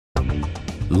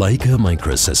Leica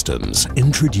Microsystems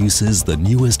introduces the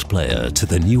newest player to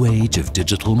the new age of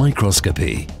digital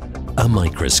microscopy. A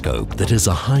microscope that is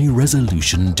a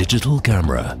high-resolution digital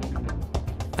camera.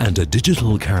 And a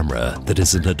digital camera that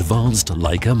is an advanced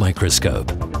Leica microscope.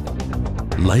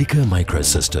 Leica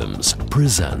Microsystems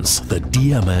presents the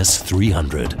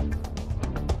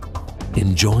DMS300.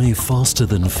 Enjoy faster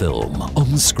than film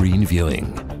on-screen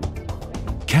viewing.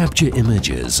 Capture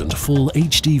images and full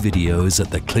HD videos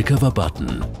at the click of a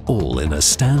button, all in a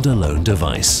standalone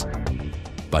device.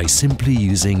 By simply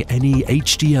using any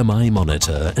HDMI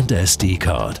monitor and SD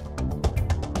card.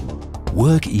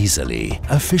 Work easily,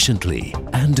 efficiently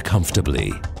and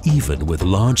comfortably, even with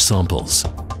large samples.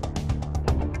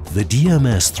 The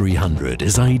DMS300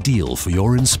 is ideal for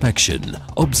your inspection,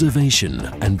 observation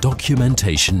and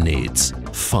documentation needs.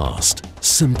 Fast,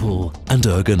 simple and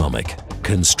ergonomic.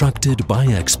 Constructed by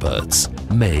experts,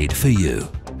 made for you.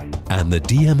 And the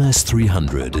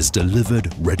DMS300 is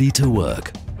delivered ready to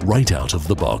work, right out of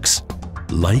the box.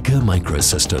 Leica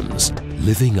Microsystems,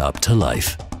 living up to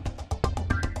life.